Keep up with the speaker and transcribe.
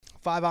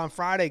5 on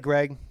Friday,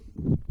 Greg.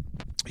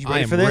 You I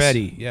ready am for this?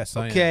 ready. Yes,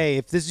 I am. Okay,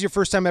 if this is your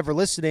first time ever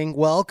listening,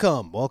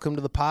 welcome. Welcome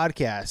to the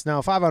podcast.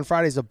 Now, 5 on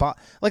Friday is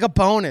like a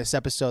bonus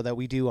episode that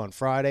we do on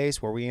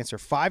Fridays where we answer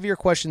 5 of your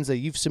questions that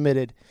you've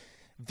submitted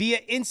via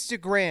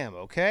Instagram,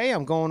 okay?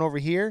 I'm going over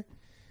here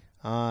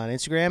on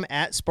Instagram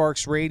at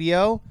Sparks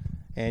Radio,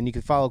 and you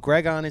can follow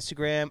Greg on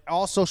Instagram,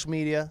 all social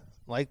media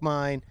like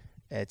mine.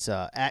 It's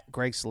at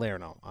Greg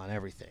Salerno on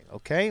everything,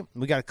 okay?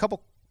 We got a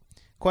couple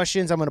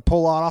questions I'm going to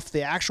pull off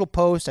the actual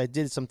post. I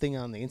did something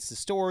on the Insta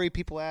story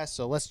people asked,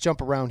 so let's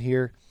jump around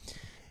here.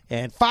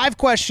 And 5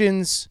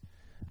 questions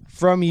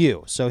from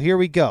you. So here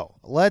we go.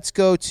 Let's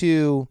go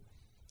to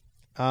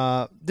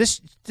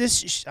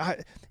this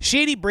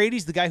Shady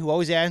Brady's the guy who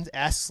always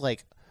asks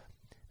like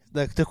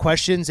the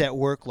questions at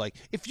work, like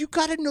if you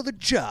got another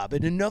job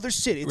in another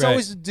city. It's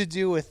always to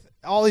do with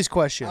all these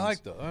questions. I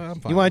like that.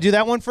 I'm fine. You want to do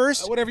that one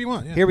first? Whatever you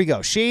want. Yeah. Here we go.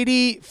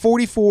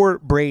 Shady44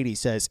 Brady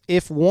says,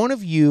 if one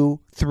of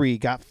you 3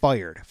 got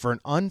fired for an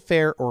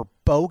unfair or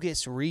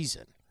bogus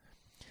reason,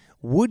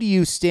 would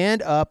you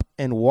stand up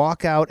and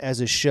walk out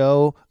as a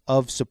show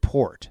of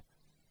support?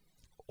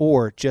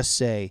 Or just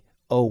say,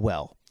 oh,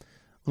 well.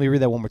 Let me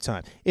read that one more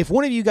time. If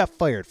one of you got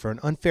fired for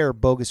an unfair or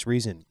bogus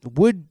reason,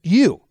 would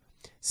you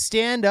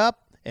stand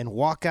up and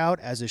walk out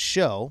as a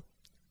show?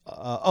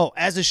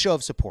 As a show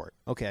of support.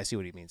 Okay, I see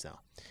what he means now.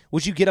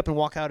 Would you get up and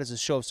walk out as a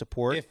show of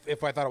support?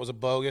 If I thought it was a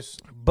bogus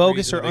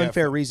or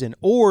unfair reason,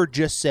 or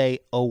just say,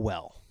 oh,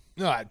 well?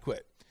 No, I'd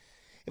quit.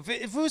 If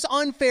it was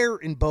unfair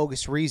and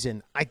bogus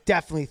reason, I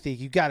definitely think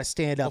you got to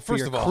stand up for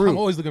your First of all, crew. I'm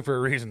always looking for a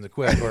reason to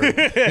quit, or you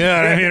know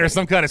what I mean, or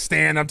some kind of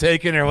stand I'm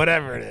taking, or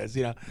whatever it is,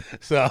 you know.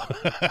 So,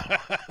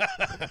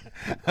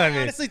 I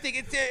honestly think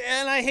it's,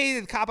 and I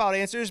hated cop-out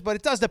answers, but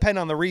it does depend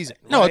on the reason.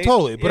 No, right?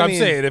 totally. But I I'm mean,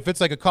 saying if it's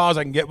like a cause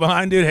I can get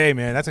behind, dude, hey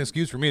man, that's an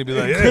excuse for me to be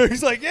like, hey,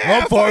 he's like, yeah,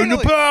 I'm fighting the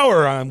finally.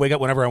 power. I wake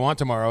up whenever I want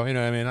tomorrow. You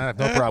know what I mean? I have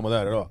no problem with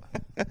that at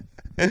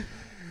all.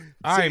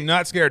 I'm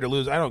not scared to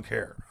lose. I don't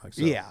care. Like,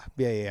 so.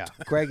 Yeah.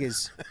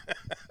 Greg's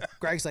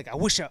like, I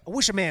wish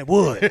a man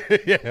would.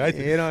 Yeah,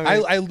 You know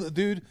what I mean?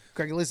 Dude,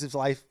 Greg lives his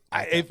life.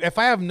 if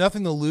I have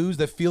nothing to lose,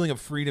 the feeling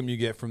of freedom you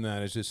get from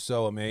that is just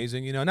so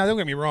amazing. You know, now don't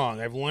get me wrong.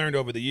 I've learned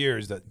over the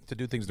years that to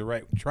do things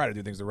try to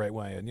do things the right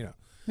way, and you know,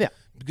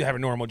 have a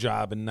normal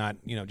job and not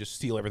just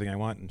steal everything I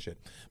want and shit.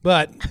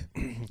 But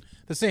at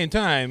the same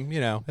time,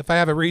 if I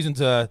have a reason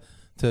to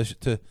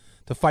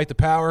fight the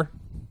power,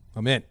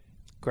 I'm in.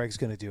 Greg's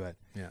gonna do it.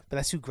 Yeah, but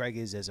that's who Greg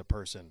is as a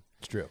person.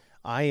 It's true.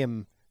 I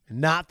am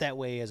not that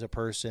way as a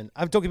person.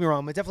 Don't get me wrong.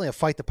 I'm definitely a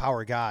fight the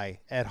power guy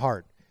at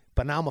heart.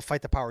 But now I'm a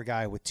fight the power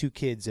guy with 2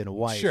 kids and a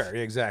wife. Sure,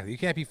 exactly. You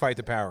can't be fight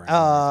the power. If you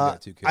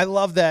got 2 kids. I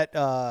love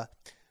that.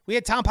 We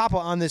had Tom Papa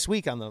on this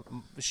week on the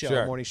show,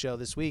 Sure. morning show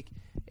this week,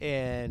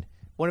 and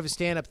one of his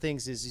stand-up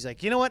things is he's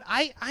like, you know what?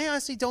 I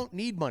honestly don't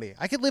need money.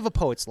 I could live a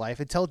poet's life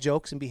and tell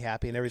jokes and be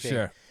happy and everything.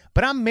 Sure.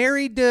 But I'm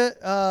married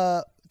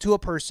to a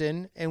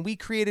person, and we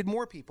created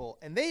more people,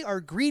 and they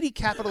are greedy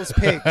capitalist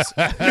pigs.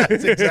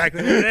 That's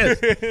exactly what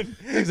it is.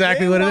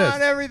 Exactly what it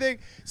is. Everything.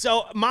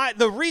 So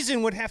the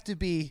reason would have to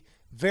be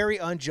very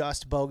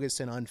unjust, bogus,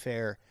 and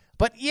unfair.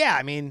 But yeah,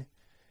 I mean,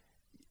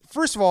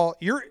 first of all,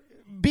 you're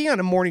being on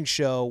a morning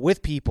show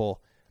with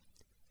people.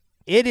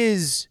 It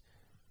is,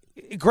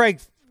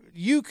 Greg,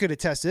 you could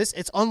attest to this.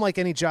 It's unlike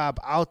any job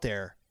out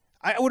there.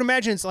 I would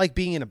imagine it's like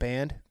being in a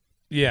band.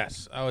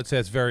 Yes, I would say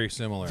it's very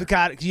similar.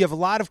 You have a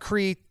lot of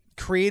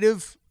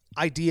creative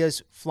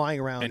ideas flying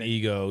around. And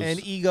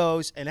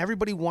egos. And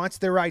everybody wants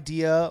their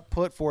idea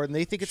put forward, and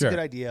they think it's Sure. a good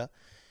idea.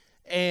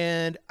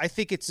 And I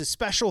think it's a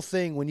special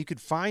thing when you could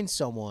find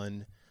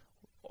someone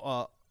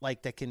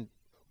like that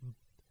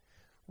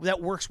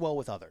works well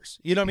with others.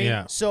 You know what I mean?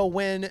 Yeah. So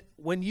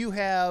when you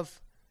have,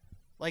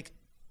 like,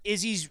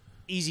 Izzy's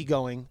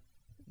easygoing,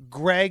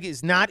 Greg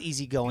is not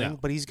easygoing,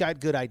 but he's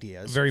got good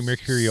ideas. Very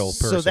mercurial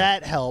person. So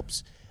that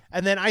helps.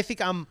 And then I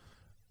think I'm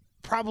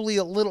probably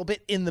a little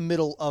bit in the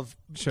middle of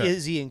Sure.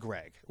 Izzy and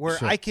Greg, where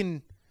Sure. I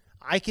can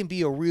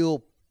be a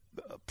real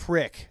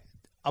prick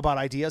about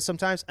ideas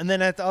sometimes, and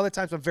then at the other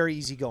times I'm very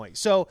easygoing.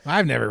 So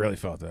I've never really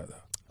felt that though.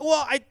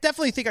 well, I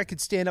definitely think I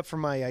could stand up for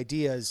my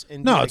ideas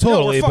and be No, like,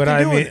 totally. we're But fucking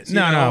I doing mean, this, you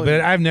know?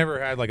 but I've never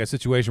had like a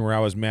situation where I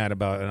was mad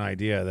about an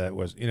idea that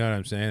was, you know what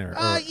I'm saying?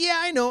 Yeah,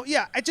 I know.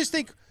 Yeah, I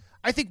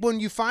think when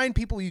you find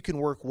people you can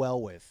work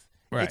well with,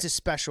 Right. it's a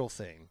special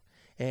thing,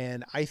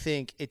 and I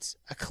think it's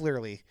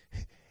clearly.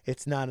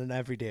 It's not an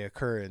everyday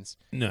occurrence.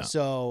 No.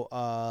 So,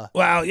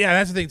 well, yeah,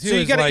 that's the thing too. so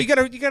you is gotta like,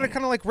 kind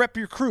of like rep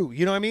your crew.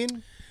 You know what I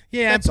mean?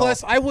 yeah. That's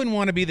Plus, all. I wouldn't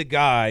want to be the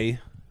guy.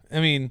 I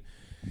mean,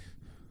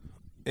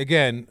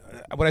 again,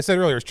 what I said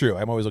earlier is true.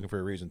 I'm always looking for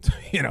a reason, to,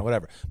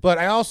 whatever. But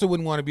I also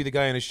wouldn't want to be the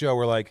guy in a show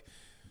where like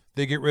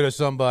they get rid of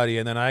somebody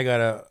and then I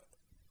gotta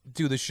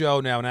do the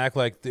show now and act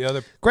like the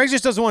other. Greg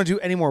just doesn't want to do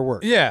any more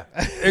work. Yeah,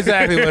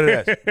 exactly what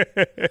it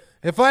is.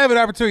 If I have an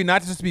opportunity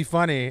not just to be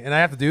funny and I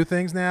have to do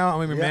things now, I'm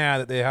gonna be mad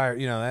that they hire.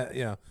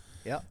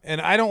 Yeah.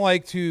 And I don't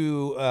like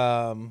to.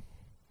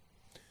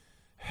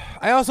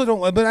 I also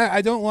don't. But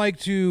I don't like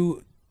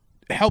to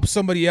help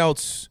somebody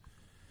else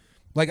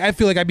Like, I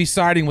feel like I'd be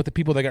siding with the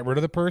people that got rid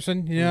of the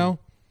person, you know?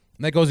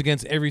 And that goes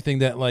against everything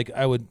that, like,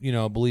 I would,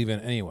 believe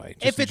in anyway.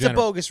 If it's a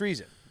bogus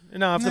reason.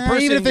 No, if the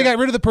person even if they got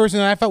rid of the person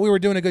and I thought we were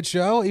doing a good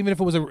show, even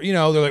if it was they're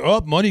like, oh,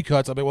 money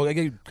cuts. I'll be, well,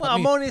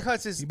 money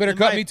cuts is. You better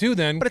cut me too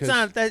then. But it's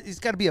not. It's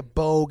got to be a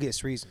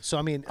bogus reason. So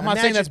I mean, I'm not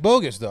saying that's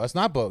bogus though. It's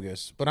not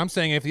bogus. But I'm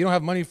saying if you don't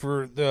have money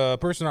for the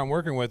person I'm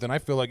working with, and I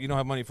feel like you don't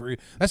have money for,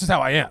 that's just how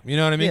I am. You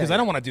know what I mean? Because I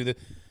don't want to do the.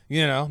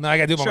 Now I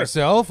got to do it by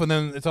myself, and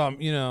then it's all,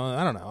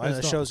 I don't know.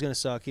 The show's going to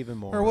suck even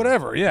more. Or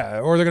whatever,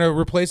 yeah. Or they're going to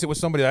replace it with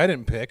somebody I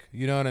didn't pick,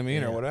 you know what I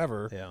mean? Or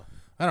whatever. Yeah.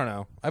 I don't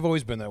know. I've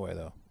always been that way,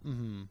 though.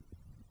 Mm-hmm.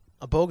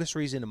 A bogus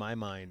reason in my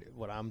mind,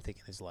 what I'm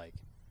thinking is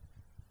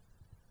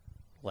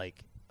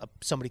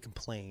somebody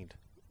complained,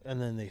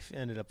 and then they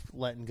ended up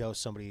letting go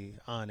somebody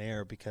on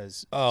air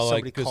because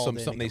somebody called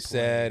in something they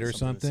said or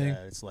something.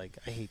 It's like,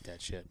 I hate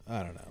that shit.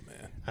 I don't know,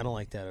 man. I don't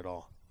like that at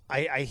all.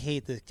 I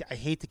hate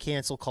the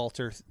cancel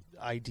culture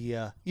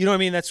idea. You know what I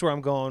mean? That's where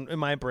I'm going in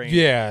my brain.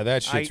 Yeah,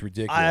 that shit's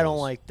ridiculous. I don't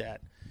like that.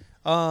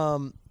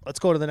 Let's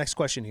go to the next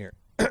question here.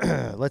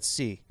 Let's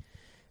see.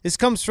 This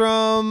comes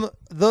from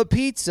the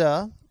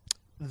pizza,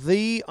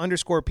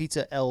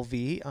 _pizza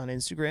LV on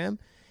Instagram.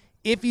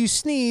 If you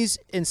sneeze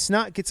and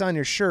snot gets on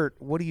your shirt,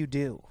 what do you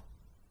do?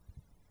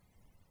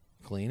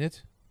 Clean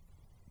it.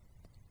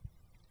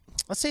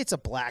 Let's say it's a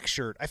black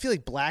shirt. I feel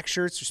like black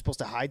shirts are supposed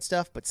to hide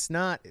stuff, but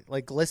snot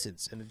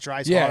glistens and it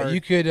dries hard. Yeah,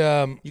 you could.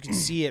 You can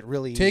see it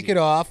really. Take easy. it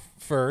off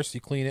first.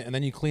 You clean it, and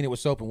then you clean it with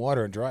soap and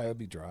water and dry. It'd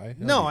be dry.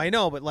 I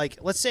know, but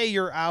let's say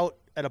you're out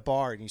at a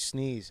bar and you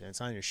sneeze and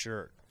it's on your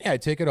shirt. Yeah,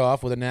 take it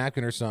off with a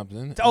napkin or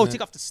something.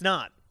 Take off the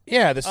snot.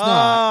 Yeah, the snot.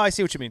 Oh, I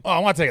see what you mean. Oh,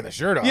 I'm not taking the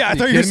shirt off. Yeah, I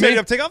thought you were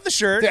saying take off the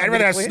shirt. I'd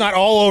rather have snot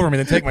all over me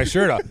than take my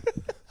shirt off.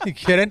 You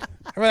kidding?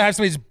 I'd rather have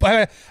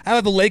I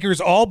have the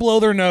Lakers all blow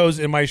their nose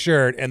in my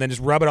shirt and then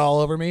just rub it all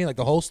over me, like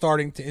the whole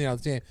starting team,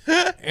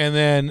 and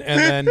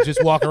then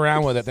just walk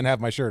around with it, then have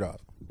my shirt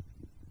off.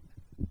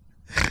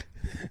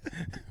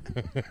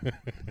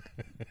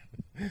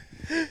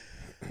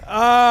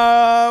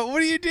 What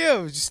do you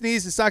do? Just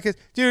sneeze and snot gets.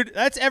 Dude,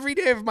 that's every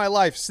day of my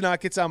life.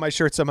 Snot gets on my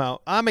shirt somehow.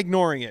 I'm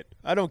ignoring it.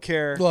 I don't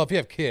care. Well, if you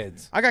have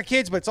kids, I got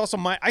kids, but it's also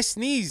I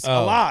sneeze a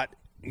lot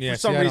for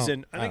some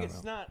reason. I think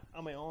it's know. not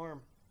on my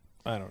arm.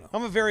 I don't know.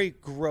 I'm a very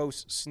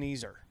gross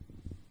sneezer.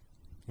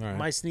 All right.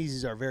 My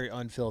sneezes are very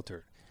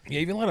unfiltered.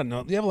 Yeah, you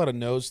have a lot of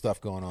nose stuff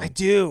going on. I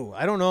do.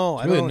 I don't know.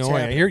 It's really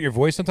annoying. I hear your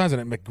voice sometimes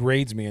and it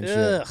degrades me and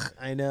shit.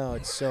 I know.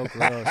 It's so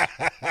gross.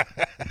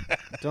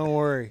 Don't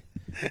worry.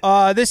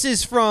 This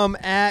is from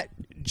at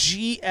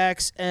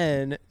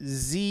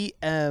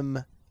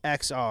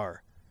GXNZMXR.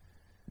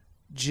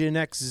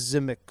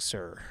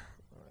 Geneximixer.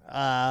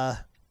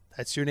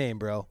 That's your name,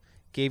 bro.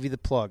 Gave you the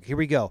plug. Here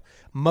we go.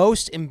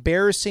 Most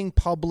embarrassing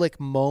public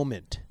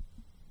moment.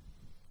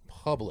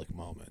 Public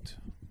moment.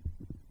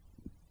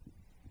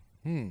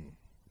 You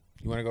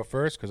want to go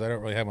first? Because I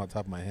don't really have them on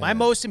top of my head. My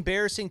most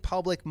embarrassing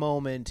public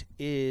moment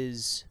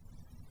is...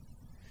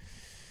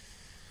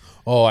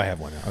 Oh, I have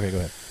one now. Okay, go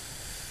ahead.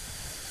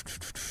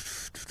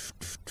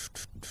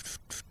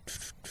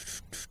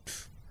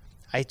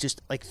 I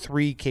just,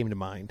 3 came to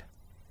mind.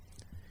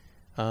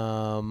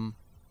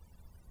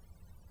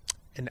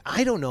 And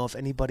I don't know if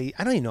anybody,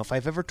 I don't even know if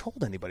I've ever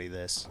told anybody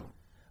this.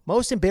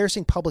 Most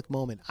embarrassing public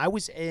moment. I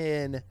was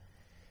in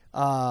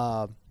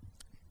Niagara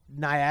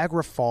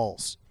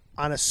Falls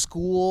on a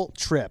school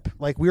trip.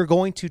 We were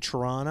going to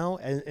Toronto,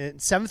 and in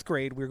 7th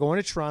grade, we were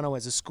going to Toronto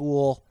as a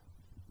school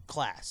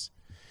class.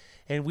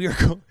 And we were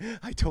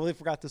I totally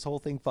forgot this whole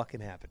thing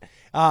fucking happened.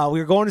 We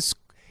were going to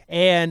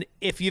and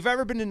if you've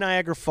ever been to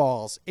Niagara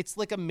Falls, it's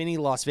like a mini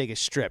Las Vegas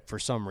Strip for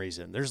some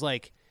reason. There's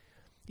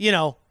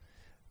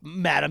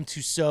Madame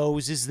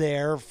Tussauds is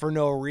there for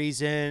no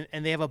reason,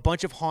 and they have a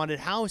bunch of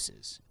haunted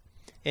houses.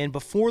 And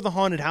before the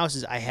haunted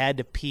houses, I had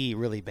to pee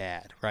really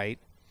bad, right?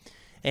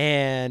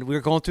 And we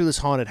were going through this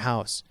haunted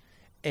house,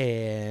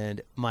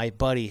 and my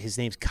buddy, his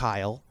name's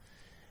Kyle,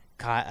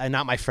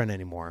 not my friend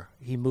anymore.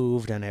 He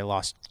moved, and I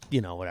lost,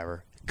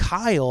 whatever.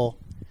 Kyle,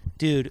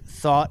 dude,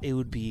 thought it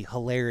would be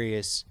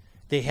hilarious.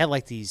 They had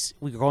we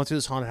were going through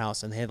this haunted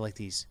house, and they had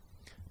these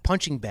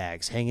punching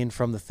bags hanging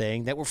from the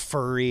thing that were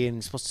furry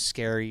and supposed to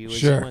scare you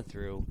as you went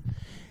through.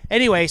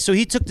 Anyway, so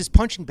he took this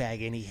punching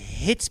bag and he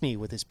hits me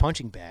with his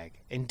punching bag.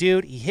 And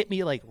dude, he hit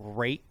me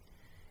right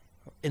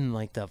in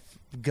the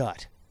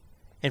gut.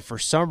 And for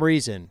some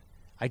reason,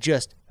 I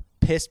just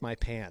pissed my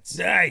pants.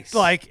 Nice.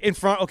 In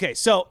front. Okay,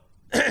 so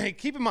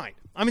keep in mind,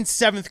 I'm in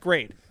 7th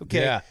grade.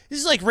 Okay. Yeah.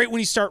 This is right when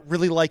you start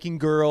really liking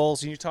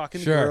girls and you're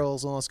talking to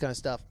girls and all this kind of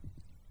stuff.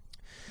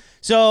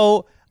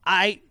 So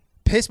I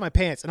pissed my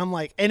pants, and I'm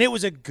and it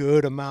was a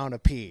good amount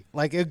of pee,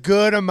 a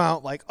good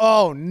amount,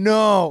 oh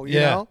no, you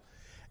know?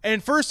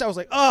 And first I was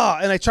oh,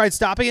 and I tried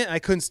stopping it and I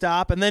couldn't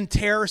stop. And then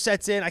terror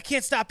sets in. I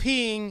can't stop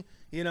peeing,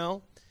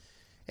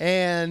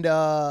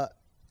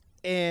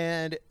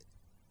 And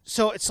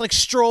So it's like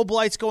strobe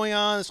lights going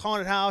on, this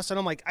haunted house, and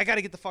I'm like, I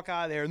gotta get the fuck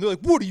out of there. And they're like,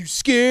 what, are you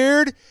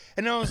scared?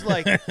 And I was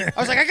like,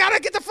 I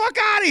gotta get the fuck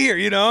out of here,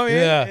 you know?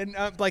 Yeah. And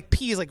like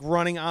pee is like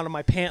running out of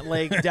my pant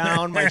leg,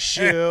 down my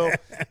shoe.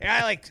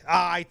 And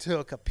I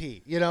took a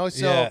pee, you know?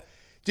 So, Yeah.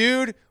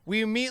 dude,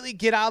 we immediately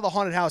get out of the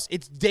haunted house.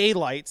 It's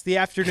daylight, it's the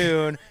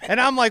afternoon, and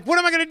I'm like, what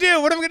am I gonna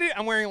do? What am I gonna do?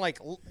 I'm wearing like,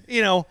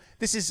 you know,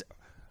 this is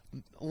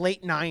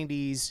late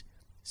 90s.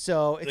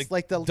 So it's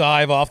like the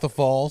dive off the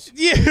falls.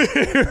 yeah,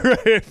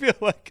 right. I feel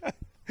like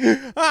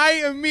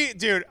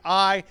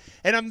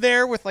I'm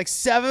there with like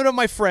 7 of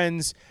my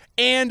friends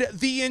and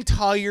the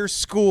entire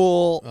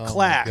school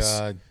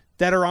class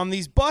that are on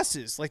these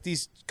buses, like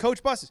these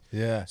coach buses.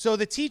 Yeah. So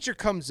the teacher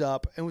comes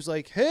up and was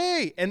like,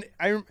 "Hey," and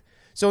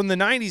so in the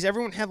 90s,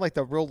 everyone had like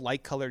the real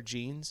light colored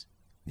jeans.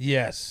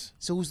 Yes.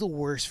 So it was the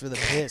worst for the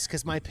piss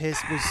because my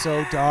piss was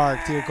so dark,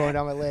 dude, going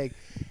down my leg,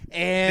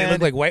 and They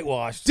look like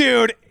whitewashed.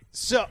 dude.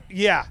 So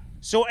yeah.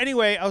 So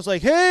anyway, I was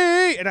like,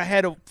 "Hey," and I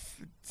had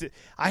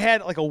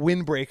like a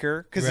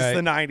windbreaker because it's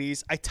the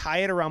 90s. I tie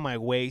it around my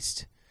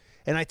waist,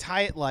 and I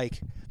tie it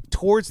like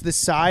towards the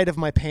side of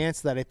my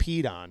pants that I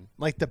peed on,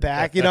 like the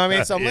back. You know what I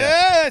mean? So I'm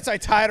like, so I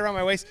tie it around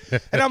my waist,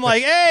 and I'm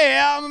like, "Hey,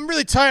 I'm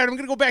really tired. I'm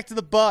gonna go back to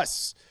the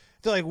bus."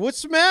 They're like,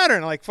 "What's the matter?"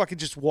 And I like fucking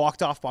just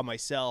walked off by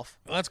myself.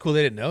 Well, that's cool.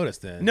 They didn't notice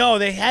then. No,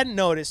 they hadn't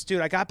noticed,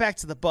 dude. I got back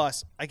to the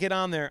bus. I get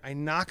on there. I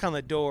knock on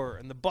the door,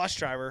 and the bus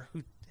driver,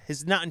 who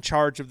is not in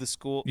charge of the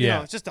school, you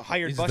know, it's just a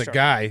hired He's bus the driver.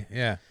 guy.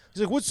 Yeah.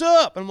 He's like, "What's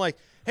up?" And I'm like,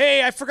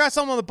 "Hey, I forgot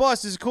something on the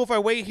bus. Is it cool if I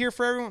wait here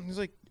for everyone?" He's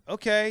like,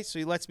 "Okay." So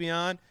he lets me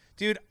on.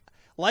 Dude,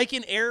 like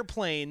an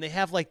airplane, they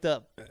have like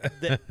the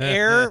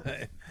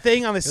air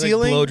thing on the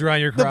ceiling. blow dry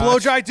your crotch. The blow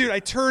dry, dude. I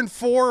turned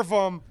 4 of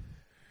them,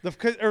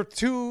 or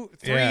 2,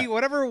 3, Yeah.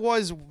 whatever it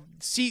was,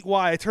 seat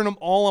wide. I turned them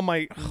all on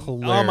my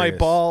Hilarious.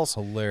 balls.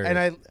 Hilarious. And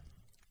I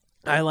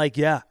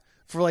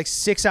for like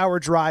 6-hour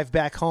drive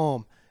back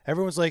home.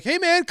 Everyone's like, "Hey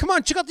man, come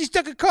on, check out these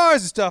deck of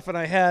cars and stuff." And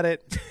I had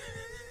it.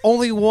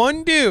 Only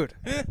one dude.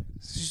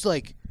 She's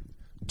like,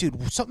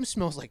 "Dude, something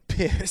smells like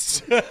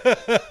piss."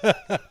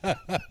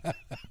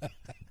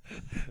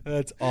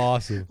 That's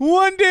awesome.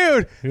 One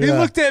dude. He Yeah.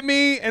 looked at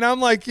me, and I'm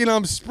like, you know,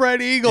 I'm spread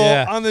eagle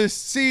on the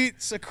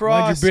seats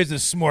across. Mind your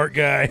business, smart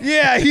guy.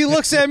 Yeah, he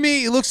looks at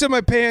me. He looks at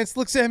my pants,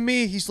 looks at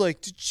me. He's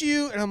like, "Did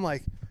you?" And I'm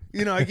like,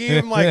 you know, I gave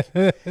him like,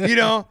 you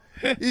know,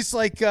 it's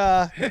like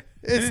the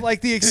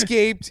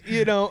Escaped,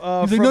 you know.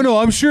 He's like, no,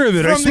 I'm sure of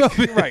it. I from the-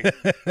 smell it. right.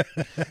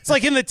 It's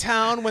like in The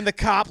Town when the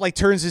cop like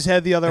turns his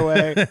head the other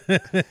way.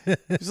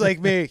 He's like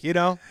me, you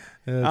know.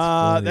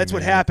 Funny, That's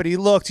what man. happened. He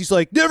looked. He's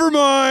like, "Never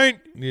mind."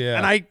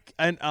 Yeah.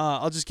 And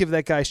I'll just give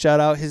that guy a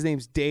shout out. His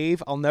name's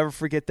Dave. I'll never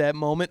forget that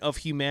moment of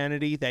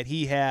humanity that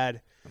he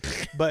had,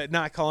 but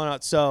not calling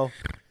out. So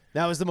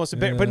that was the most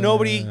embarrassing. But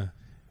nobody,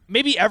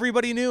 maybe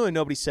everybody knew and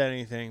nobody said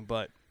anything.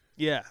 But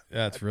yeah,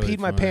 That's I really peed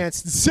my funny.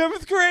 pants in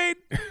 7th grade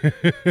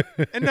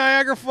in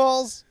Niagara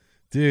Falls.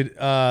 Dude,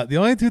 the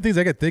only 2 things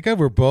I could think of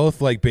were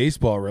both like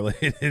baseball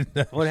related.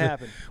 What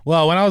happened?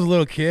 Well, when I was a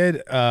little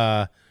kid,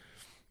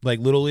 like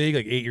little league,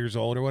 like 8 years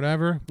old or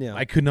whatever, Yeah.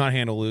 I could not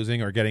handle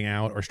losing or getting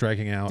out or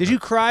striking out. Did you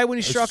cry when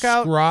you struck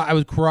out? I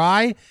would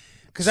cry.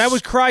 Because I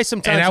would cry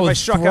sometimes And I if I would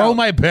struck throw out.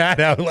 my bat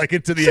out like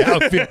into the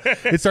outfield.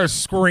 It starts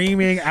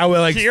screaming. I would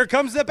like, Here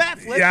comes the bat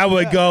flip. I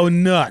would go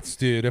nuts,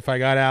 dude, if I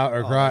got out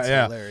or cry. that's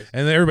Yeah, hilarious.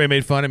 and then everybody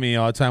made fun of me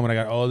all the time when I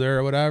got older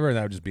or whatever, and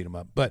I would just beat them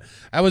up. But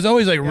I was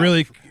always like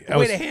really,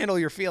 Way to handle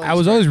your feelings. I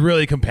was always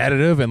really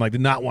competitive and like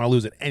did not want to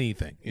lose at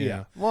anything. You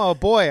know? Well,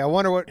 boy, I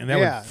wonder what. And that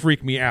would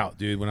freak me out,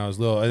 dude, when I was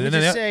little. And Let me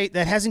then just say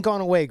that hasn't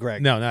gone away,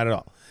 Greg. no, not at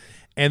all.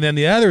 And then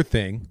the other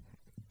thing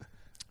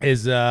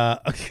is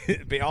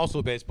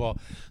also baseball.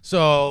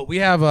 So we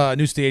have a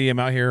new stadium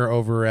out here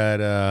over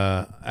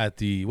at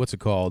the what's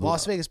it called?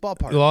 Las Vegas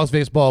Ballpark. The Las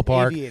Vegas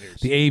Ballpark.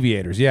 Aviators. The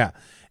Aviators, yeah.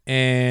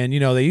 And you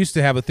know they used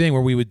to have a thing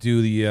where we would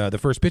do the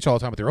first pitch all the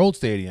time at their old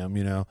stadium,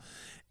 you know,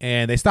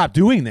 and they stopped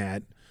doing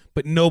that,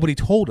 but nobody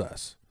told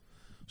us.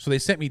 So they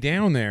sent me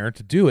down there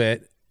to do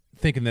it,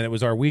 thinking that it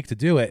was our week to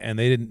do it, and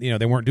they didn't, you know,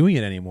 they weren't doing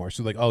it anymore.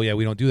 So like, oh yeah,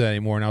 we don't do that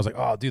anymore. And I was like,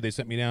 oh dude, they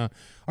sent me down.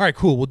 All right,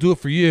 cool, we'll do it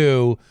for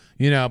you,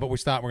 you know, but we're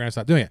gonna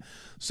stop doing it.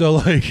 So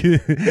like,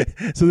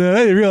 so then I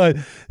didn't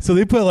realize. So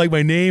they put like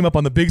my name up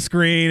on the big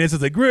screen. It's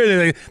just like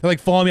they're like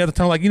following me out the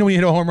tunnel. Like, you know, when you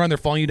hit a home run, they're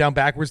following you down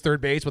backwards third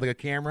base with like a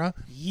camera.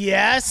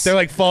 Yes. They're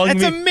like following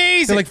That's me.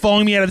 amazing. They're like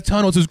following me out of the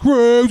tunnel. It says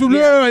Greg. And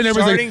everyone's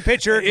Starting like,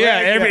 pitcher,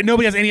 Yeah, Greg, yeah.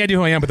 nobody has any idea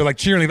who I am, but they're like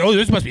cheering. Like, oh,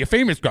 this must be a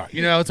famous guy.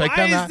 You know, it's like Why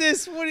come is out.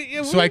 this?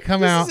 So I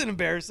come out. This isn't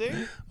embarrassing.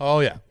 Oh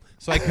yeah.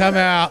 So I come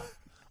out.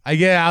 I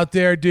get out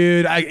there,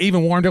 dude. I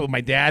even warmed up with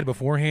my dad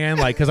beforehand,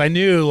 like, because I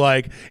knew,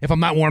 like, if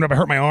I'm not warmed up, I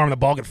hurt my arm, the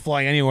ball could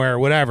fly anywhere or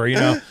whatever, you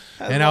know.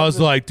 And I was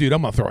like, dude,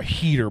 I'm gonna throw a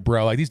heater,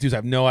 bro. Like, these dudes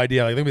have no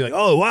idea. Like, they'll be like,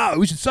 oh wow,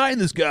 we should sign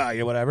this guy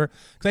or whatever.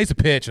 Because I used to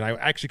pitch, and I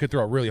actually could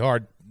throw really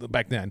hard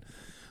back then.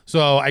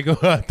 So I go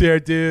out there,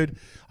 dude.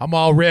 I'm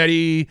all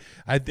ready.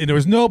 And there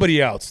was nobody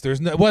else.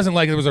 It wasn't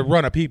like there was a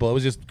run of people. It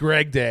was just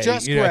Greg Day.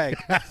 Just you know? Greg.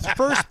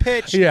 First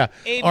pitch. Yeah,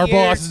 our Aviators.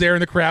 boss is there in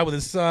the crowd with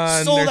his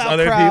son. Sold There's out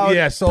other crowd. people.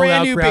 Yeah, sold Brand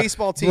out new crowd.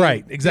 baseball team.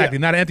 Right, exactly.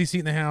 Yeah. Not an empty seat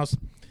in the house.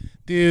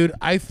 Dude,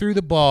 I threw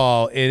the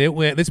ball and it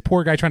went. This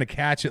poor guy trying to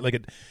catch it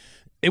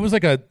it was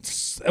like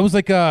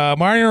a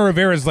Mariano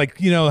Rivera's how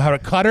to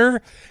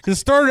cutter. Because it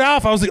started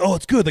off, I was like, oh,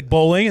 it's good, like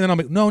bowling, and then I'm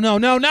like, no, and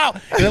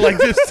then like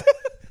just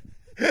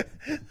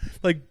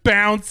like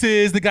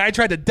bounces. The guy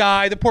tried to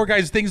die. The poor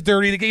guy's thing's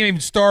dirty. The game ain't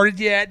even started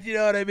yet. You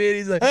know what I mean?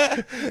 He's like,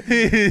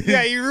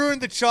 yeah, you ruined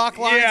the chalk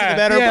lines in the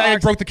better box. I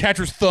broke the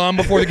catcher's thumb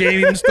before the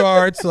game even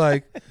starts.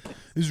 Like.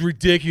 This is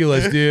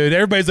ridiculous, dude.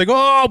 Everybody's like,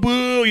 oh,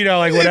 boo,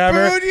 like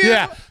whatever.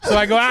 Yeah. So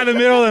I go out in the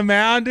middle of the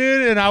mound,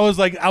 dude, and I was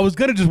going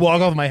to just walk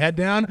off with my head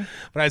down,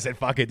 but I said,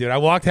 fuck it, dude. I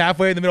walked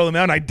halfway in the middle of the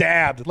mound, and I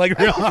dabbed,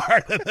 real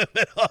hard in the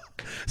middle.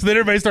 So then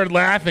everybody started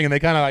laughing, and they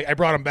kind of I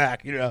brought them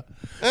back, And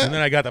then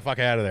I got the fuck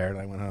out of there, and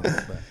I went home.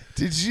 But.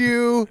 Did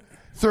you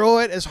throw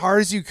it as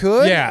hard as you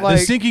could? Yeah, the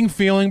sinking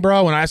feeling,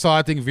 bro, when I saw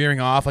that thing veering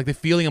off, the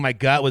feeling in my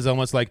gut was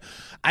almost like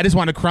I just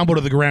wanted to crumble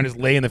to the ground, just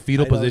lay in the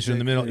fetal position in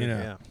the middle,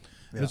 Yeah.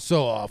 It's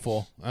so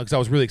awful because I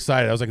was really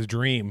excited. I was like a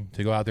dream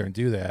to go out there and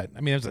do that.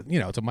 I mean, it's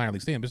a minor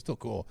league stadium, but it's still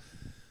cool.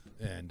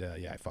 And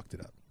I fucked it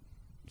up.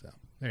 So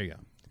there you go.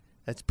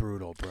 That's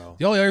brutal, bro.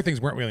 The only other things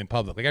weren't really in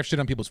public. I've shit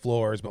on people's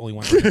floors, but only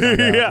one person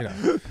found out.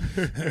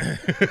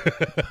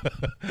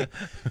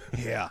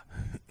 Yeah,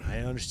 I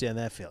understand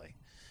that feeling.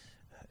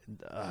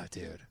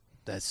 Dude,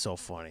 that's so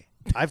funny.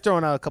 I've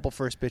thrown out a couple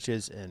first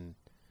pitches, and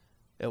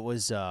it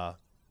was.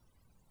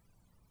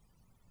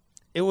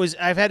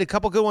 I've had a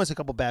couple good ones, a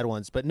couple bad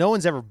ones, but no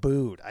one's ever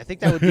booed. I think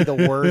that would be the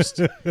worst.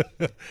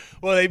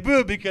 Well, they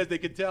booed because they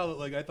could tell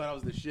that I thought I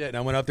was the shit, and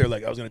I went up there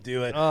I was going to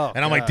do it,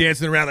 and I'm God.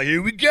 Dancing around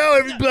here we go,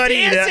 everybody.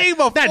 Dancing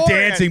before not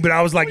dancing, but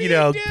I was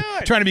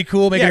trying to be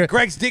cool.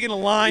 Greg's digging a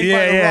line. Yeah,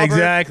 by the rubber.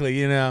 exactly.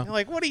 You're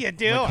like, what are you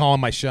doing?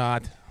 Calling my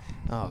shot.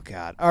 Oh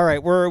God! All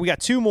right, we got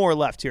two more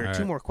left here. All two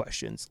right. more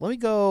questions. Let me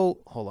go.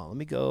 Hold on. Let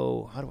me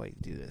go. How do I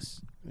do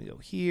this? Let me go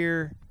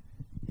here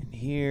and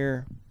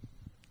here.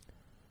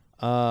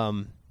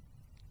 Are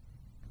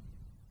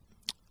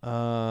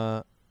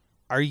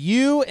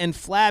you and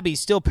Flabby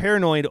still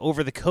paranoid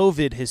over the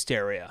COVID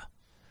hysteria?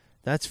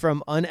 That's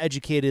from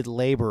uneducated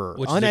laborer.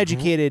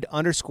 Uneducated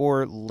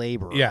 _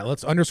 laborer. Yeah,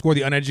 let's underscore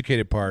the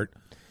uneducated part.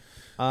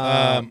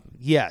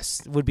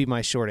 Yes, would be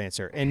my short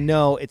answer. And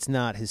no, it's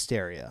not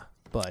hysteria.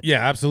 But yeah,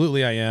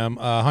 absolutely, I am.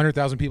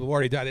 100,000 people have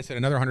already died. They said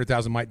another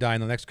 100,000 might die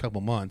in the next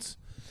couple months.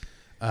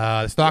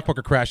 The stock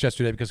market crashed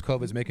yesterday because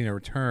COVID's making a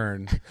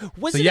return.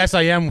 Yes,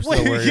 I am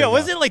still worried. Yeah,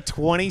 wasn't it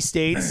 20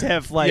 states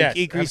have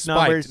increased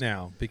numbers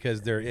now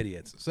because they're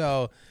idiots?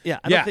 So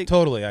I think,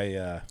 totally.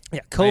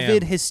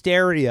 COVID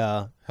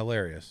hysteria.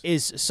 Hilarious.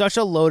 Is such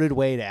a loaded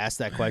way to ask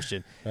that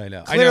question. I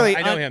know. Clearly,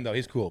 I know him though.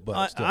 He's cool,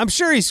 but still. I'm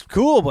sure he's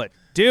cool, but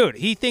dude,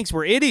 he thinks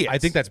we're idiots. I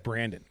think that's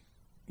Brandon.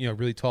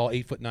 Really tall,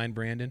 8'9"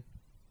 Brandon.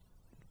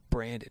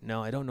 Brandon.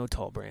 No, I don't know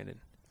tall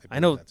Brandon. I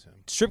know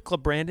strip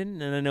club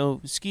Brandon, and I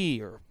know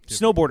ski or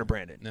snowboarder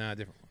Brandon. Nah,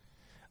 different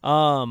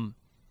one.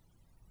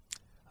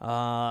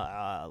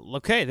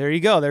 Okay, there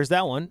you go. There's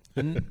that one.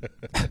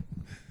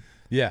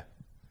 Yeah.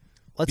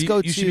 Let's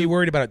go to. You should be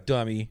worried about a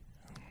dummy.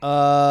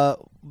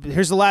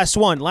 Here's the last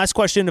one. Last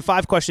question to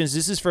 5 questions.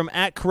 This is from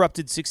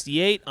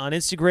 @corrupted68 on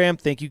Instagram.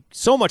 Thank you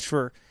so much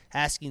for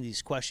asking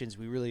these questions.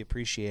 We really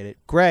appreciate it.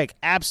 Greg,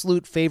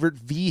 absolute favorite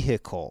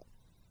vehicle?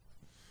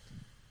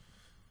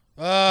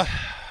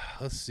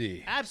 Let's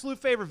see. Absolute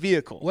favorite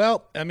vehicle.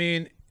 Well, I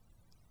mean,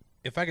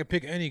 if I could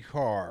pick any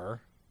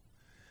car.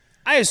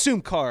 I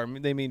assume car,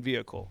 they mean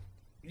vehicle.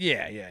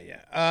 Yeah.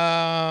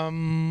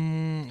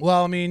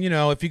 Well, I mean,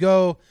 if you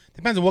go,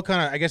 depends on what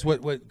kind of, I guess,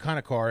 what kind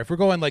of car. If we're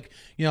going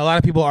a lot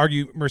of people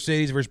argue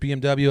Mercedes versus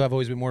BMW. I've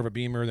always been more of a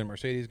Beamer than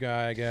Mercedes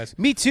guy, I guess.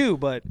 Me too,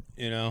 but,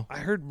 I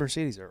heard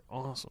Mercedes are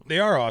awesome. They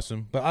are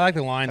awesome, but I like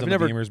the lines on the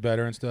Beamers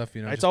better and stuff,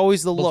 It's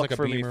always the look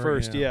for me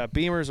first. Yeah,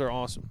 Beamers are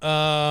awesome.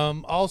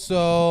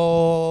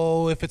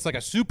 Also, if it's like a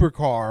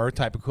supercar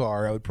type of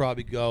car, I would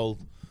probably go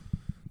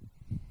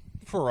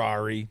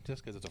Ferrari,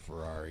 just because it's a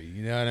Ferrari.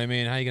 You know what I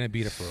mean? How are you going to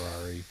beat a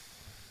Ferrari?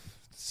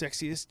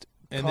 Sexiest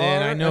and car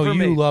then I know ever you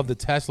made. love the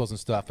Teslas and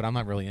stuff, but I'm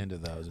not really into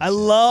those. I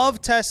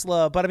love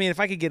Tesla, but I mean, if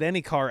I could get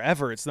any car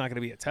ever, it's not going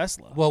to be a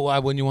Tesla. Well, why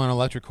wouldn't you want an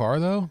electric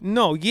car, though?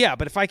 No, yeah,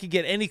 but if I could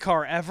get any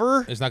car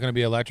ever... It's not going to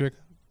be electric?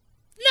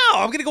 No,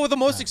 I'm going to go with the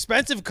most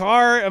expensive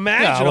car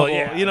imaginable.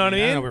 Yeah, well, you know what I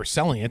mean? I know we were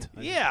selling it.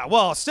 Yeah,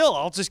 well, still,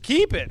 I'll just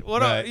keep it.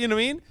 Right. You know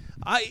what I mean?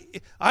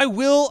 I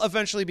will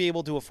eventually be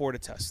able to afford a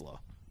Tesla.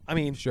 I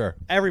mean, sure,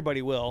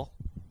 everybody will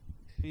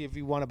if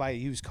you want to buy a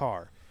used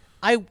car.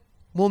 I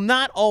will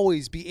not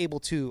always be able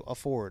to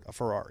afford a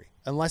Ferrari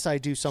unless I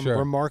do some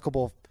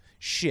remarkable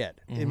shit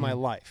in my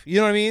life. You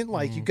know what I mean?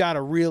 Like, you got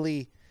to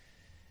really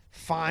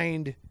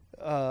find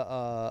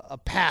a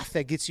path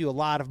that gets you a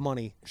lot of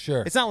money.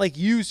 Sure. It's not like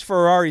used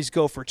Ferraris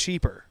go for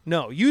cheaper.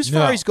 No, used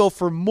Ferraris go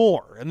for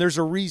more, and there's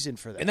a reason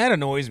for that. And that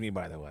annoys me,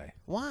 by the way.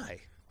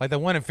 Why? Like the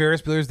one in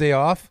Ferris Bueller's Day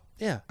Off?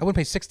 Yeah. I wouldn't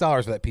pay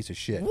 $6 for that piece of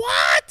shit.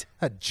 What?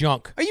 That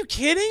junk. Are you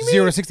kidding me?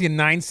 0 to 60 in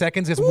 9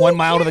 seconds. It's 1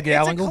 mile to the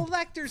gallon. It's a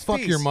collector's Fuck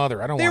piece. your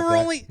mother. I don't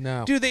want that.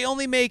 No. Dude, they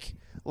only make...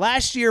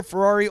 Last year,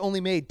 Ferrari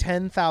only made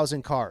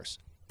 10,000 cars.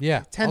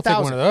 Yeah. 10,000. I'll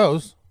take one of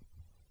those.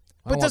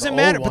 But it doesn't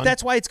matter. But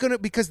that's why it's going to,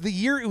 because the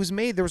year it was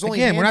made, there was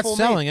only a handful we're not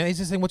selling it. He's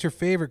just saying, what's your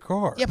favorite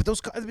car? Yeah, but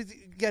those cars,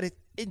 you got it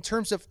in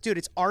terms of, dude,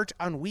 it's art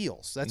on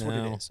wheels. That's what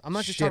it is. I'm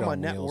not just talking about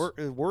net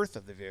worth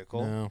of the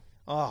vehicle. No.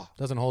 Oh.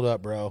 Doesn't hold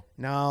up, bro.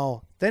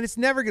 No. Then it's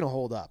never going to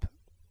hold up.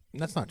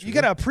 That's not true. You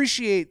got to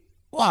appreciate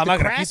I'm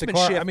not going to keep the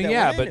car. I mean,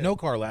 yeah, but it. no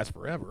car lasts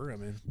forever. I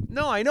mean.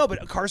 No, I know,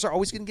 but cars are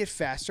always going to get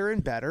faster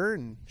and better,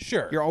 and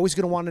sure, you're always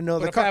going to want to know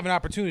but the if car. I have an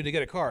opportunity to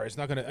get a car, it's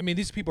not going to. I mean,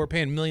 these people are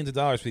paying millions of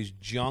dollars for these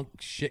junk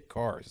shit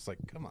cars. It's like,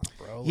 come on,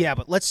 bro. Yeah,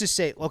 but let's just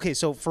say, okay,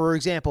 so for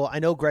example, I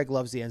know Greg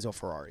loves the Enzo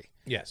Ferrari.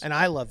 Yes. And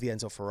I love the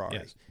Enzo Ferrari.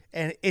 Yes.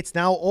 And it's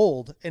now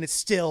old, and it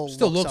still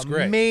looks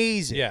great.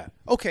 Amazing. Yeah.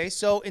 Okay,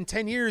 so in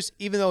 10 years,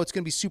 even though it's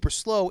going to be super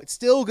slow, it's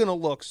still going to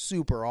look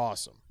super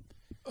awesome.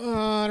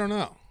 I don't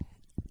know.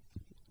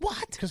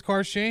 What? Because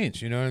cars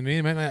change, you know what I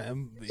mean?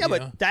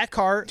 But that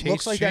car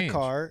looks like change. that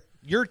car.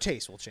 Your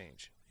taste will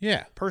change.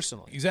 Yeah.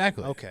 Personally.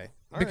 Exactly. Okay.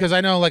 Because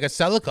I know, like, a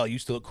Celica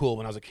used to look cool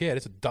when I was a kid.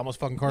 It's the dumbest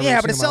fucking car I've Yeah,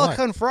 ever but a seen in my life.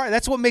 Celica and Ferrari,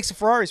 that's what makes a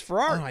Ferrari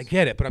Ferrari. Oh, I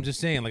get it, but I'm just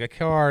saying, like, a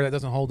car that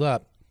doesn't hold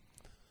up.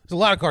 There's a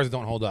lot of cars that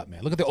don't hold up,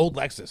 man. Look at the old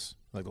Lexus,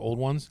 like the old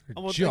ones.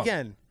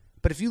 Again,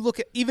 but if you look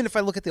at, even if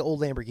I look at the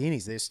old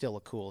Lamborghinis, they still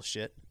look cool as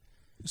shit.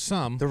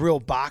 Some. The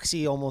real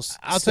boxy, almost.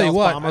 I'll tell you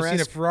what, I've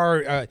seen a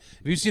Ferrari. Have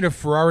you seen a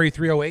Ferrari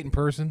 308 in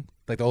person?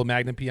 Like the old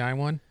Magnum PI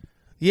one?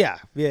 Yeah.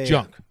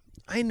 Junk.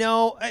 I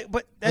know,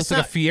 but that's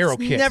looks like a Fiero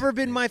kit. Never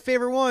been my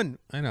favorite one.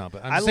 I know,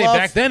 but I'm saying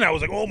back then I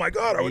was like, oh my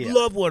God, I would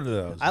love one of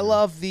those. I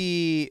love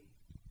the.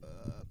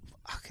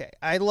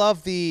 I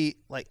love the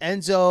like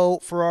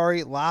Enzo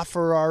Ferrari,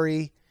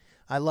 LaFerrari.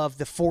 I love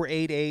the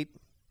 488.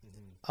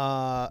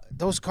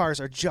 Those cars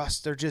are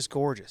they're just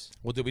gorgeous.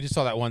 Well, dude, we just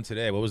saw that one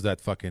today. What was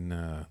that fucking?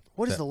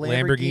 What is the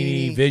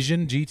Lamborghini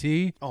Vision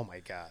GT? Oh my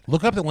God!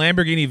 Look up the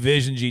Lamborghini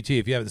Vision GT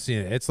if you haven't seen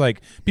it. It's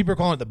like people are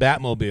calling it the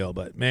Batmobile,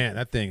 but man,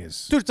 that thing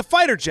is. Dude, it's a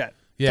fighter jet.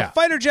 Yeah, it's a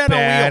fighter jet on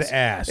wheels.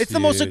 Badass. It's the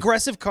most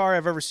aggressive car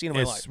I've ever seen in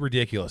my life. It's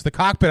ridiculous. The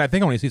cockpit, I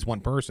think, only seats one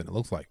person. It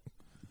looks like.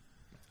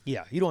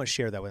 Yeah, you don't want to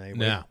share that with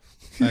anybody. No.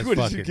 That's What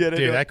did fucking, you get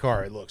dude, that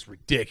car, it looks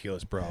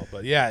ridiculous, bro.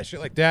 But yeah, shit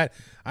like that.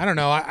 I don't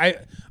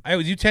know.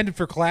 You tended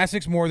for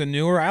classics more than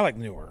newer. I like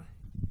newer.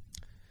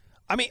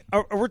 I mean,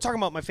 we're talking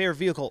about my favorite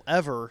vehicle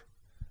ever.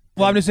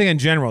 Well, I'm just saying in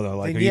general though.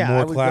 Like, are you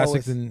more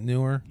classic than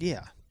newer?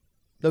 Yeah.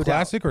 No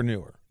classic doubt. or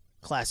newer?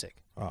 Classic.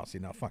 Oh, see,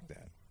 no, fuck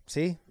that.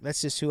 See,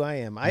 that's just who I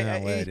am. No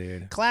way,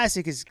 dude.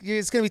 Classic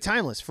it's gonna be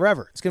timeless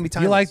forever. It's gonna be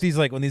timeless. You like these,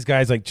 like when these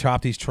guys like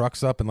chop these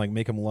trucks up and like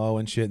make them low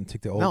and shit and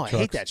take the old. No, trucks? I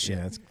hate that shit.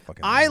 Yeah, it's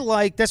fucking.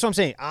 That's what I'm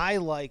saying. I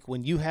like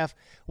when you have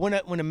when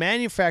a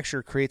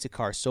manufacturer creates a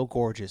car so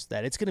gorgeous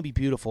that it's gonna be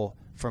beautiful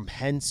from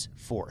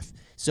henceforth.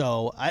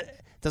 So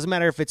it doesn't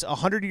matter if it's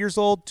 100 years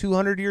old,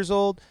 200 years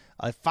old,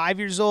 5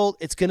 years old.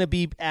 It's gonna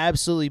be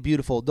absolutely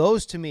beautiful.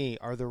 Those to me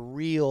are the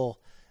real.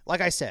 Like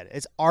I said,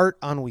 it's art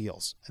on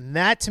wheels. And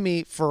that, to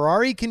me,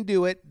 Ferrari can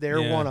do it. They're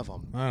one of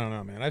them. I don't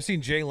know, man. I've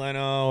seen Jay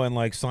Leno and,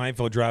 like,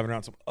 Seinfeld driving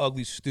around some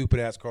ugly,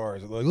 stupid-ass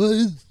cars. Like,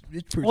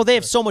 well, they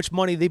have so much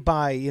money, they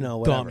buy,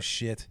 whatever. Dumb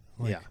shit.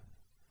 Like, yeah.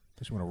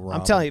 Just want to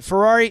rob I'm telling you,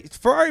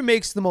 Ferrari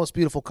makes the most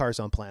beautiful cars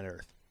on planet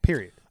Earth,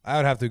 period. I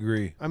would have to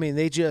agree. I mean,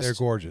 they're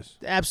gorgeous.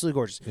 Absolutely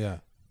gorgeous. Yeah.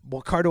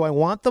 What car do I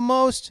want the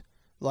most?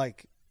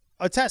 Like,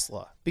 a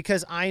Tesla.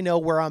 Because I know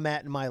where I'm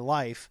at in my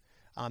life.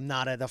 I'm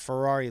not at a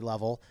Ferrari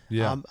level.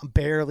 Yeah. I'm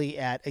barely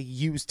at a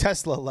used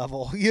Tesla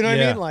level. You know what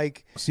I mean?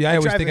 Like, see, I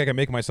always think I can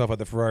make myself at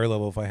the Ferrari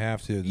level if I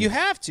have to. You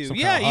have to.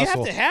 Yeah, you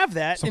have to have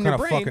that in your brain.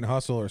 Some kind of fucking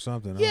hustle or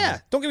something. Yeah.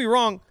 Don't get me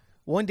wrong.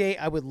 One day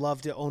I would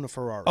love to own a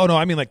Ferrari. Oh, no,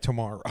 I mean like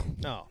tomorrow.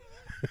 No.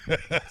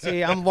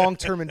 See, I'm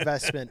long-term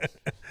investment.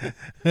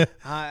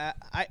 I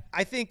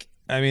think.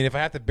 I mean, if I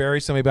have to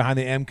bury somebody behind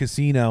the M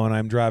Casino and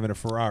I'm driving a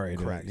Ferrari,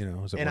 correct.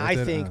 And I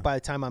think by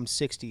the time I'm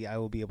 60, I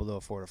will be able to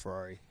afford a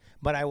Ferrari.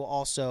 But I will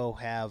also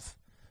have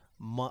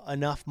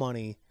enough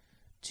money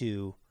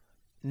to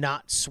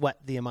not sweat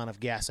the amount of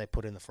gas I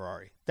put in the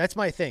Ferrari. That's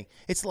my thing.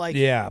 It's like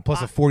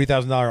plus a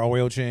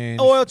 $40,000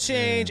 oil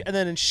change, and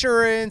then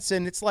insurance,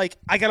 and it's like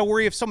I got to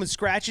worry if someone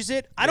scratches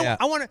it. I don't.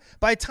 I want to.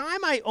 By the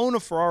time I own a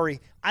Ferrari,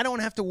 I don't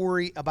have to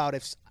worry about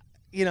if,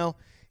 go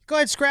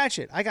ahead, scratch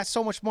it. I got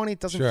so much money,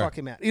 it doesn't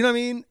fucking matter. You know what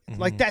I mean?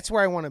 Mm-hmm. Like that's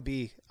where I want to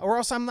be, or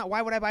else I'm not.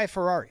 Why would I buy a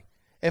Ferrari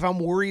if I'm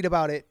worried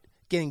about it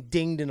getting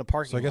dinged in a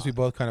parking lot? So I guess we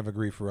both kind of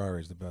agree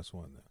Ferrari is the best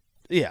one then.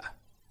 Yeah.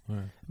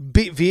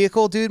 Right.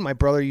 Vehicle, dude. My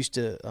brother used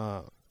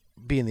to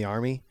be in the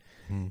Army,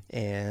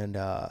 and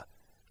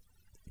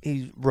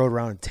he rode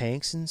around in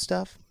tanks and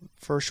stuff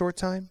for a short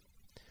time.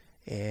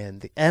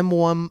 And the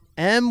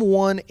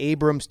M1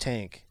 Abrams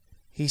tank,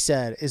 he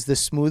said, is the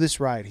smoothest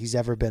ride he's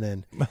ever been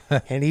in.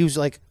 And he was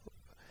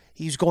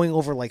going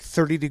over like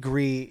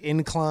 30-degree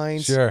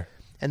inclines. Sure.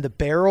 And the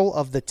barrel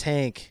of the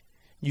tank,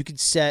 you could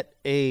set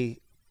a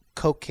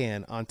Coke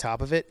can on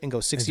top of it and go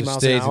 60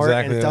 miles an hour,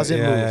 and it doesn't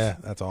move. Yeah,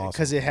 that's awesome.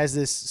 Because it has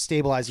this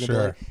stabilizing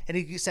ability. And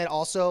he said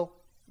also,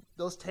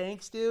 those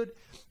tanks, dude,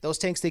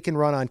 they can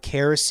run on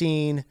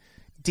kerosene,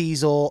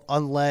 diesel,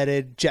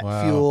 unleaded, jet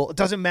fuel. It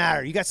doesn't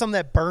matter. You got something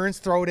that burns,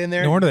 throw it in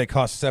there. No wonder they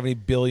cost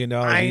 $70 billion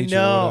each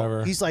or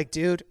whatever. He's like,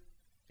 dude,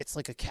 it's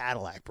like a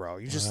Cadillac, bro.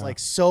 You're just like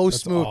so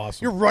smooth.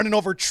 Awesome. You're running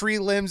over tree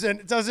limbs, and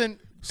it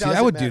doesn't. See,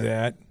 I would matter. do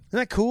that. Isn't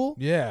that cool?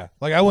 Yeah.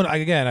 Like, I wouldn't,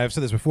 again, I've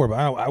said this before, but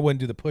I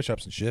wouldn't do the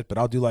push-ups and shit, but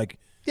I'll do like,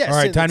 all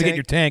right, time to get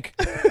your tank.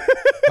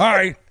 All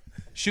right,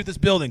 shoot this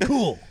building.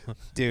 Cool.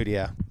 Dude,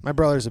 yeah. My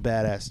brother's a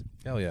badass.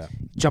 Hell yeah.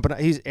 Jumping,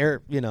 he's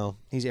airborne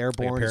Like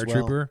a as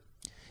paratrooper? well.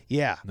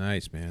 Yeah.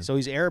 Nice, man. So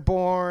he's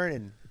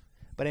airborne,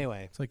 but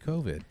anyway. It's like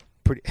COVID.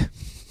 Pretty.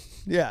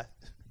 Yeah.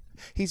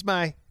 He's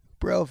my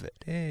bro-fit.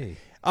 Hey.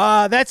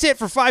 That's it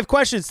for 5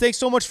 questions. Thanks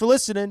so much for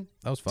listening.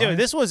 That was fun. Dude,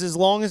 this was as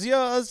long as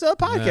the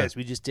podcast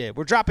we just did.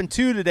 We're dropping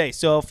 2 today.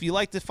 So if you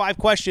like the 5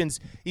 questions,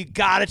 you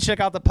got to check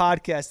out the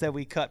podcast that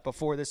we cut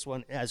before this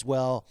one as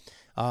well.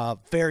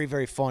 Very,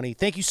 very funny.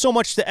 Thank you so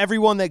much to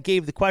everyone that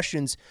gave the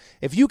questions.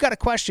 If you got a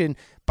question,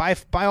 by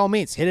all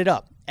means, hit it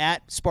up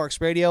at Sparks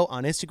Radio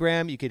on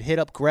Instagram. You could hit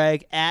up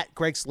Greg at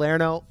Greg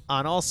Salerno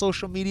on all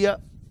social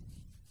media.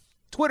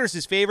 Twitter's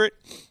his favorite,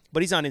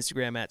 but he's on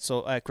Instagram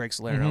at Greg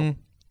Salerno. Mm-hmm.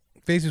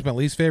 Facebook's my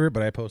least favorite,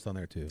 but I post on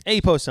there too. And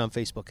he posts on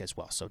Facebook as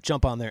well. So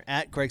jump on there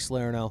at Greg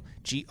Salerno,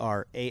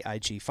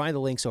 Graig. Find the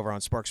links over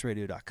on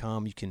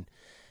sparksradio.com. You can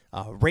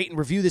rate and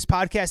review this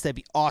podcast. That'd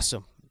be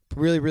awesome.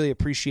 Really, really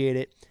appreciate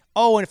it.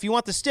 Oh, and if you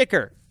want the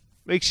sticker,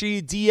 make sure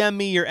you DM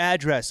me your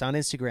address on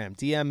Instagram.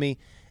 DM me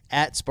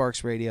at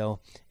Sparks Radio,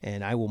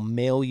 and I will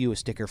mail you a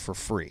sticker for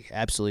free.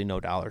 Absolutely no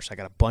dollars. I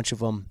got a bunch of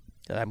them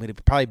that I'm going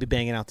to probably be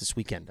banging out this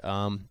weekend.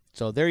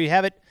 So there you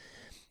have it.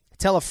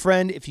 Tell a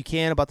friend if you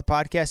can about the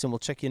podcast, and we'll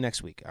check you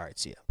next week. All right,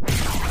 see ya.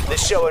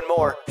 This show and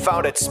more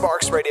found at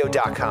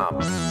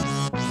sparksradio.com.